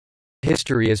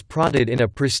history is prodded in a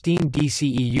pristine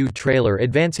DCEU trailer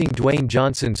advancing Dwayne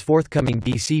Johnson's forthcoming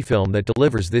DC film that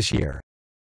delivers this year.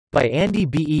 By Andy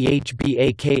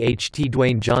Behbakht,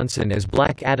 Dwayne Johnson as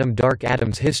Black Adam. Dark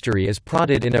Adam's history is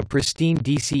prodded in a pristine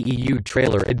DCEU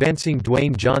trailer advancing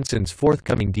Dwayne Johnson's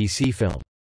forthcoming DC film.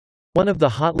 One of the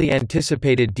hotly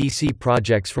anticipated DC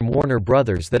projects from Warner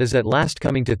Bros. That is at last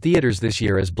coming to theaters this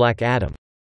year is Black Adam.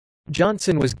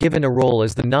 Johnson was given a role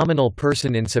as the nominal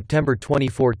person in September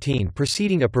 2014,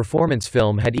 preceding a performance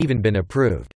film had even been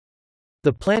approved.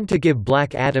 The plan to give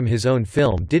Black Adam his own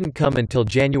film didn't come until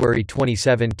January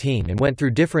 2017 and went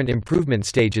through different improvement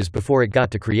stages before it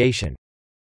got to creation.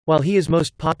 While he is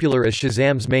most popular as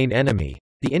Shazam's main enemy,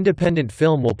 the independent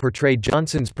film will portray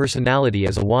Johnson's personality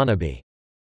as a wannabe.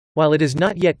 While it is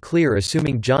not yet clear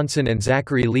assuming Johnson and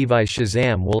Zachary Levi's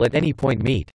Shazam will at any point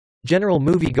meet, general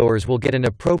moviegoers will get an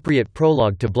appropriate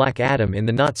prologue to Black Adam in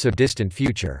the not-so-distant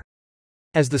future.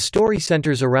 As the story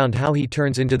centers around how he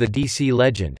turns into the DC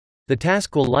legend, the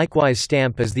task will likewise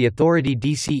stamp as the authority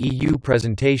DCEU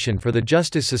presentation for the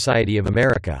Justice Society of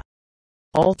America.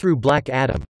 All through Black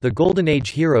Adam, the Golden Age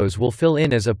heroes will fill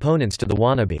in as opponents to the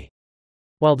wannabe.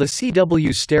 While the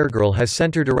CW's Stargirl has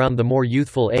centered around the more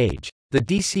youthful age, the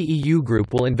DCEU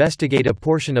group will investigate a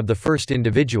portion of the first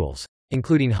individuals,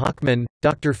 including Hawkman,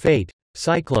 Dr. Fate,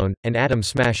 Cyclone, and Atom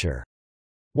Smasher.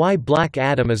 Why Black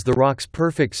Adam is The Rock's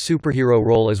perfect superhero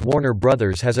role as Warner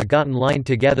Bros. Has gotten lined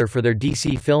together for their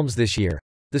DC films this year.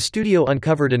 The studio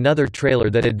uncovered another trailer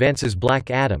that advances Black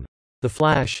Adam, The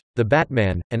Flash, The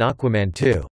Batman, and Aquaman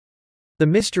 2. The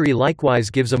mystery likewise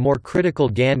gives a more critical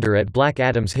gander at Black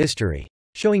Adam's history,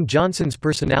 showing Johnson's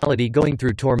personality going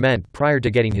through torment prior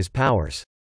to getting his powers.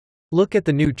 Look at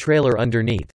the new trailer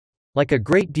underneath. Like a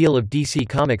great deal of DC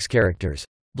Comics characters,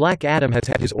 Black Adam has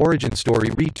had his origin story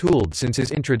retooled since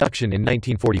his introduction in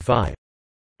 1945.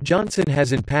 Johnson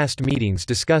has in past meetings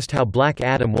discussed how Black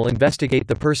Adam will investigate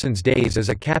the person's days as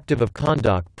a captive of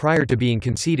Kahndaq prior to being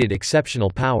conceded exceptional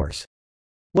powers.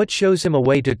 What shows him a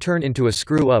way to turn into a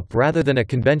screw-up rather than a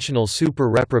conventional super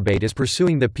reprobate is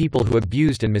pursuing the people who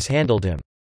abused and mishandled him.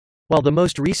 While the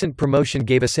most recent promotion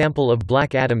gave a sample of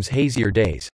Black Adam's hazier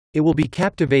days, it will be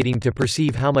captivating to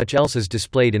perceive how much else is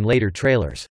displayed in later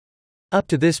trailers. Up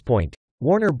to this point,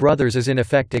 Warner Bros. Is in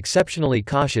effect exceptionally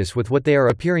cautious with what they are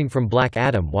appearing from Black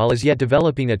Adam while as yet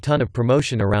developing a ton of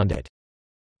promotion around it.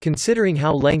 Considering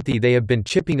how lengthy they have been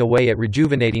chipping away at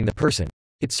rejuvenating the person,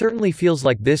 it certainly feels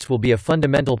like this will be a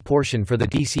fundamental portion for the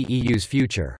DCEU's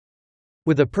future.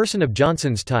 With a person of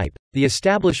Johnson's type, the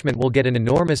establishment will get an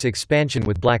enormous expansion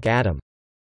with Black Adam.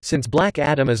 Since Black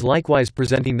Adam is likewise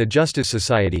presenting the Justice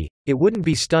Society, it wouldn't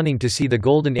be stunning to see the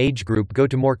Golden Age group go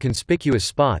to more conspicuous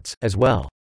spots, as well.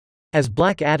 As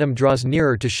Black Adam draws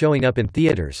nearer to showing up in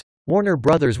theaters, Warner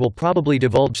Bros. Will probably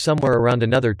divulge somewhere around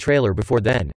another trailer before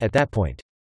then. At that point,